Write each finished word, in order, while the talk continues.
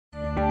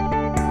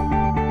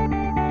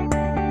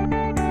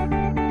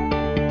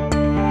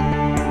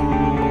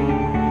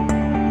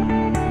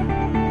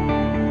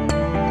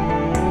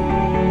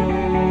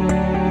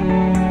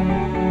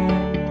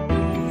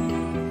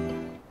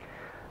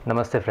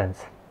Namaste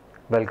friends,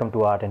 welcome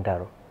to Art and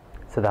Tarot.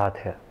 Siddhartha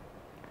here.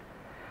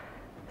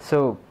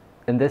 So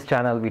in this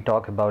channel we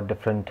talk about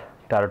different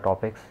tarot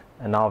topics,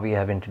 and now we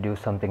have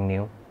introduced something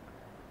new,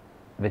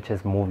 which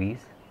is movies,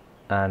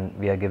 and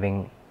we are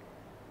giving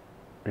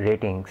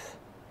ratings,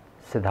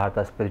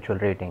 Siddhartha Spiritual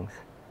Ratings,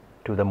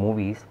 to the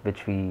movies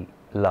which we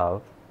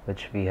love,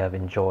 which we have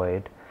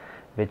enjoyed,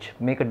 which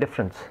make a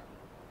difference,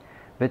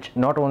 which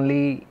not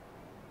only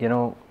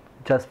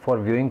just for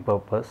viewing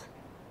purpose,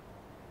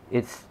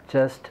 it's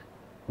just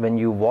when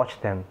you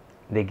watch them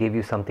they give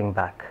you something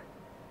back,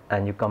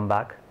 and you come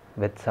back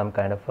with some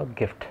kind of a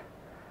gift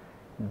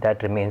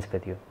that remains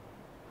with you.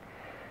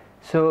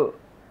 So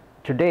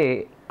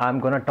today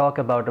I'm going to talk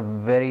about a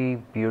very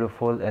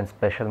beautiful and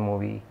special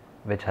movie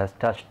which has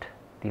touched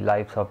the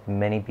lives of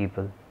many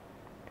people,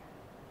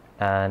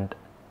 and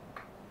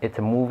it's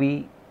a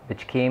movie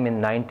which came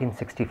in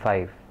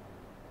 1965.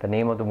 The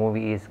name of the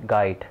movie is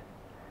Guide,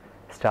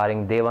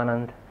 starring Vijay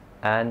Anand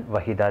and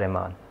Waheeda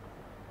Rehman.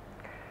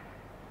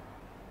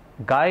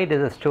 Guide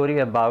is a story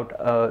about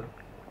a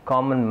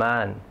common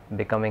man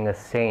becoming a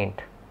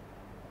saint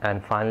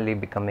and finally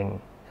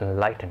becoming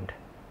enlightened.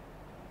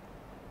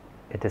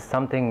 It is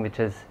something which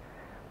is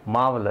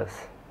marvelous,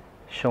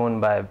 shown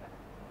by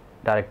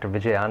director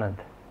Vijay Anand.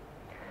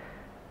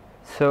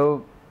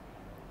 So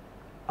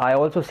I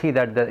also see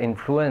that the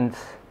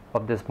influence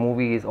of this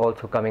movie is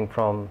also coming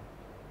from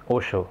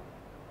Osho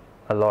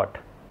a lot.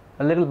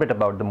 A little bit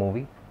about the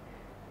movie.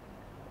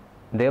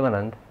 Vijay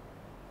Anand,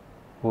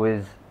 who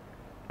is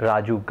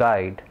Raju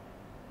Guide,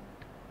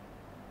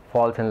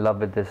 falls in love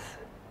with this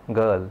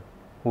girl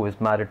who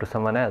is married to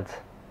someone else,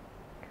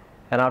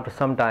 and after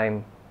some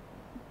time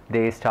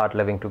they start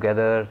living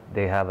together,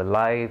 they have a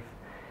life,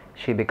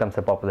 she becomes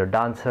a popular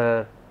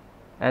dancer,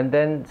 and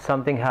then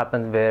something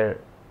happens where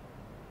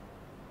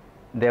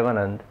Vijay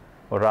Anand,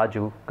 or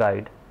Raju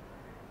Guide,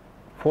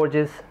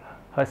 forges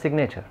her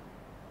signature.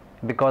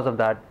 Because of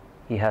that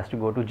he has to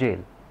go to jail.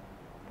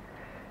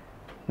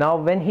 Now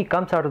when he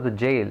comes out of the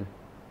jail,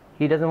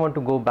 he doesn't want to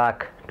go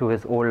back to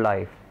his old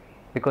life,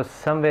 because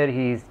somewhere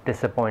he is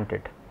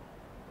disappointed.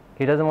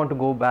 He doesn't want to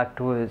go back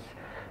to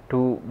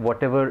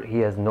whatever he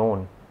has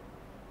known.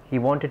 He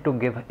wanted to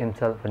give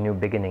himself a new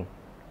beginning.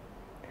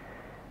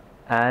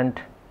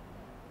 And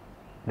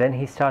then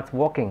he starts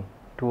walking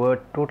to a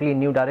totally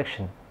new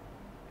direction.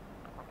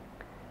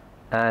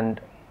 And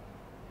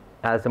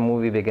as the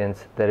movie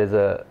begins, there is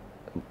a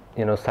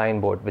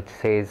signboard which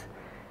says,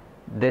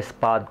 this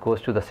path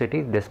goes to the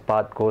city, this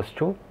path goes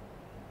to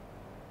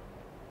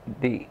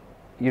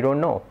you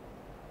don't know,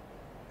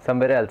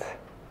 somewhere else.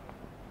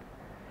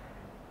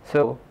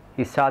 So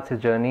he starts his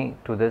journey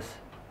to this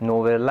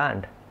nowhere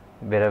land,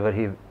 wherever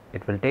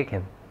it will take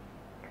him.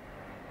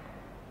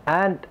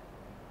 And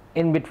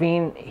in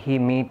between he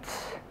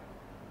meets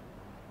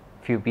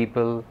few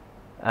people,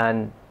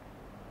 and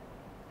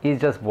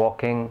he's just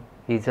walking,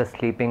 he's just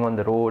sleeping on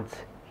the roads,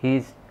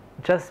 he's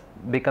just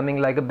becoming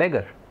like a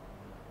beggar.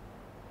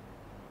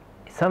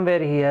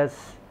 Somewhere he has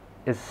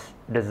his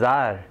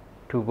desire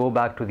to go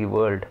back to the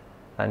world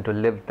and to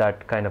live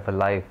that kind of a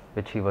life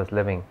which he was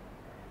living.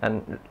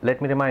 And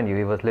let me remind you,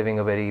 he was living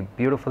a very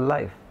beautiful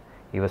life.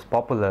 He was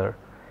popular,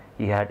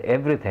 he had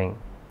everything,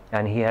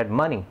 and he had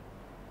money.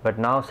 But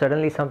now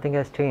suddenly something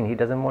has changed. He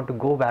doesn't want to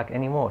go back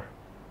anymore.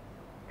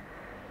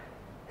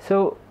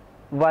 So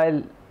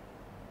while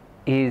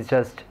he is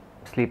just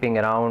sleeping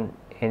around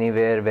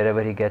anywhere,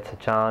 wherever he gets a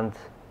chance,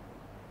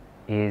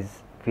 he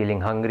is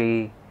feeling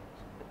hungry,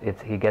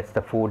 he gets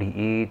the food,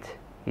 he eats,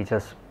 he's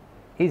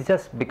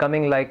just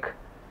becoming like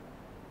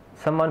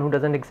someone who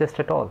doesn't exist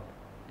at all.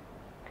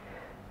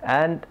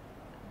 And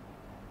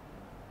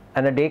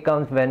a day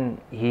comes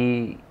when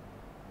he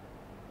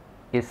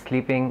is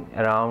sleeping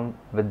around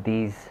with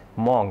these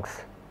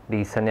monks,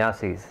 these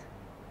sannyasis.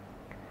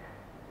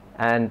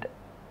 And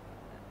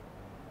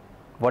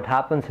what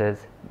happens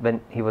is,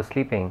 when he was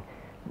sleeping,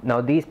 now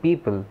these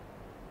people,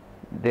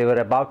 they were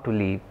about to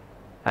leave,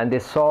 and they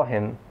saw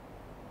him,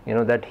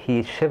 that he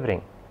is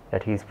shivering,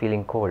 that he is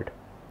feeling cold.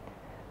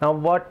 Now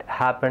what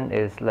happened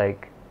is,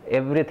 like,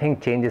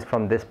 everything changes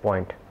from this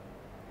point.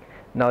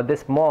 Now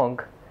this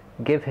monk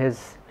gave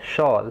his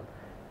shawl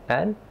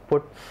and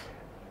puts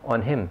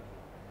on him,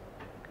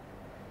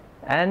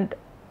 and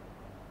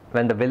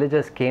when the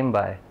villagers came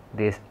by,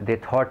 they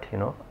thought,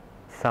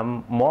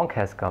 some monk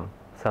has come,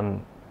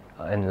 some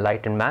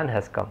enlightened man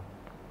has come.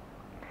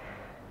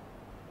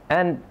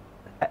 And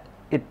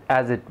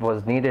as it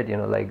was needed,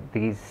 like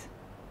these,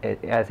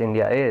 as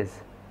India is,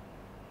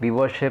 we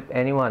worship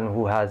anyone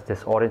who has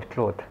this orange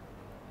cloth.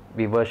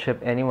 We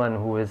worship anyone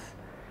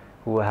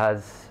who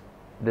has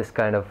this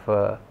kind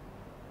of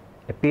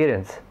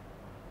appearance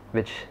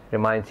which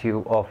reminds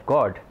you of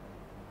God.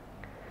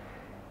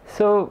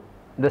 So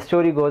the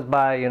story goes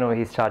by,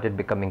 he started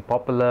becoming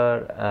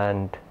popular,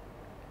 and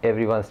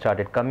everyone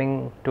started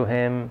coming to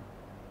him.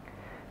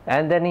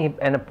 And then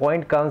a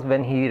point comes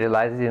when he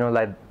realizes,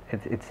 like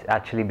it's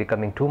actually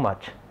becoming too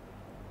much,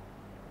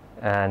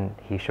 and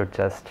he should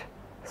just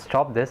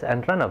stop this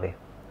and run away,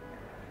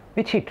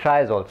 which he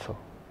tries also.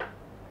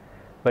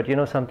 But you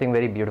know, something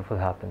very beautiful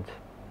happens.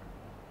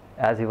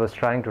 As he was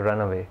trying to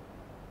run away,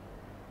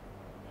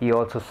 he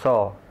also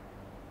saw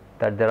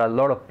that there are a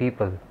lot of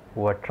people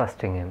who are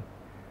trusting him.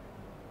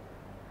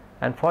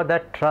 And for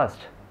that trust,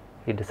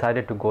 he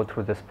decided to go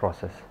through this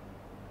process.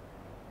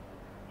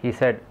 He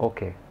said,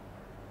 okay,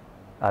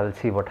 I will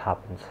see what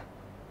happens.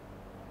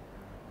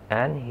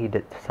 And he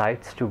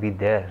decides to be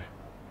there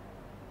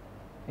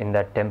in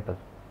that temple.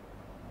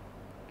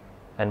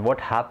 And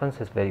what happens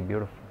is very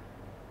beautiful.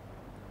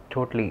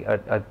 Totally,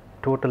 a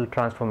total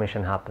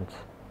transformation happens.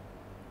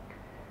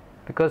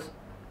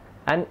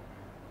 And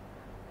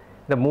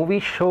the movie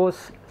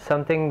shows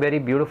something very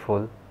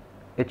beautiful.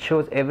 It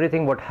shows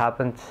everything what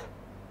happens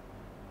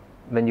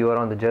when you are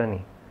on the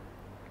journey.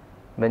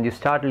 When you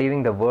start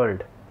leaving the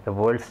world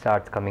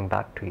starts coming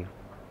back to you.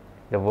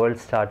 The world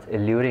starts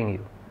alluring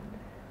you,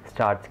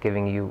 starts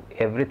giving you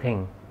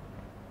everything,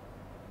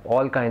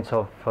 all kinds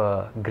of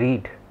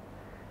greed,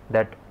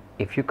 that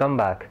if you come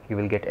back, you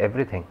will get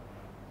everything.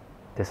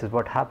 This is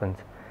what happens.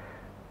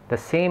 The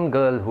same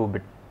girl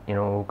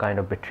who kind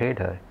of betrayed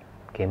her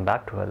came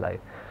back to her life.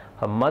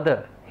 Her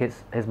mother,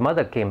 his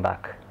mother came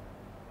back,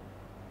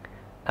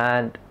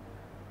 and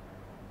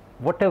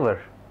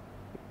whatever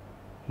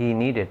he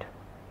needed,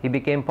 he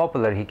became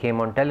popular. He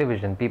came on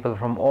television. People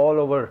from all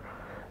over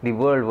the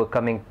world were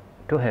coming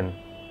to him,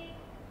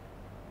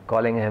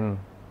 calling him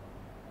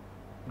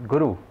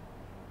Guru.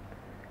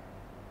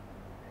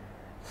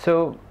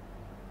 So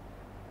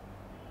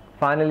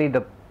finally,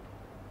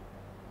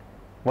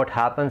 what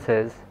happens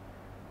is,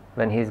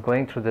 when he is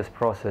going through this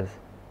process,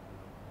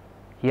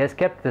 he has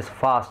kept this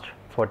fast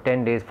for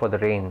 10 days for the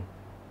rain,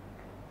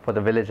 for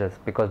the villagers,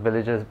 because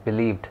villagers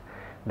believed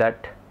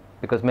that,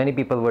 because many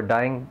people were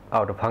dying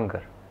out of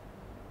hunger.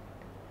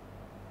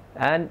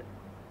 And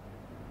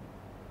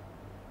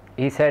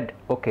he said,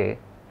 okay,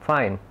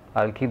 fine,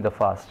 I'll keep the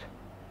fast.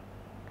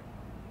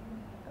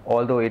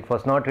 Although it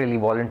was not really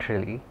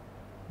voluntarily,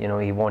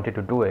 he wanted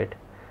to do it,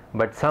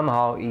 but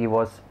somehow he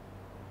was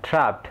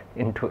trapped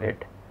into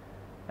it,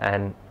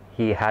 and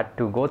he had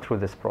to go through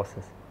this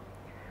process.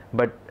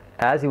 But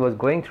as he was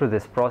going through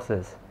this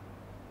process,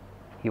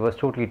 he was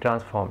totally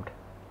transformed.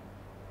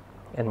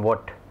 And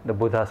what the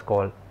Buddhas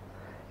call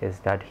is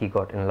that he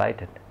got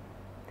enlightened.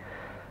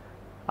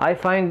 I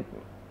find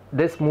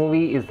this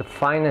movie is the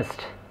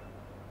finest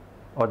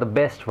or the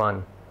best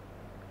one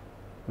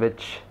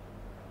which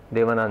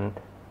Vijay Anand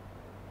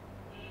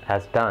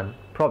has done.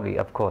 Probably,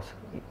 of course,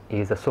 he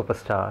is a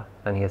superstar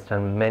and he has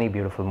done many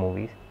beautiful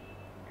movies.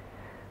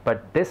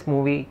 But this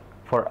movie,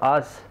 for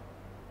us,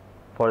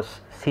 for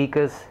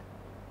seekers,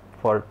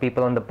 for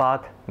people on the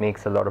path,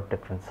 makes a lot of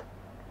difference.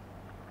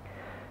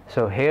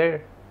 So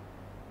here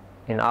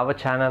in our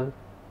channel,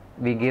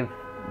 we give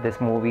this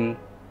movie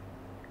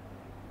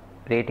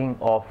rating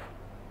of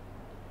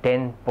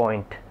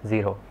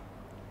 10.0,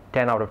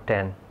 10 out of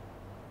 10.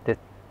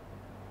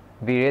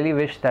 We really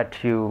wish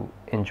that you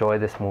enjoy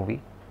this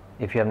movie.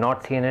 If you have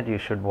not seen it, you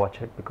should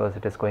watch it, because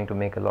it is going to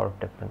make a lot of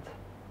difference.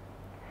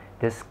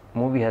 This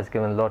movie has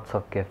given lots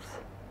of gifts,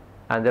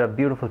 and there are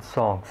beautiful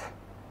songs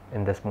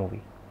in this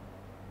movie,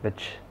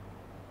 which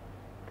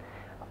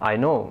I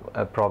know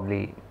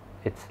probably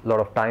it's a lot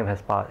of time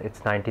has passed. It's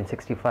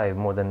 1965,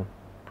 more than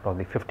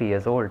probably 50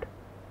 years old.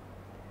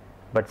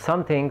 But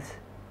some things,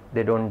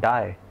 they don't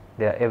die,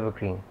 they are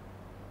evergreen.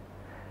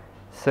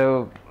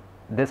 So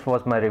this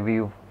was my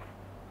review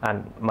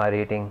and my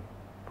rating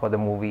for the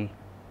movie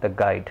The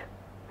Guide.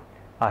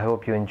 I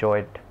hope you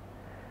enjoyed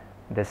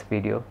this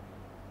video.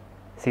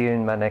 See you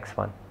in my next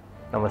one.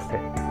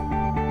 Namaste.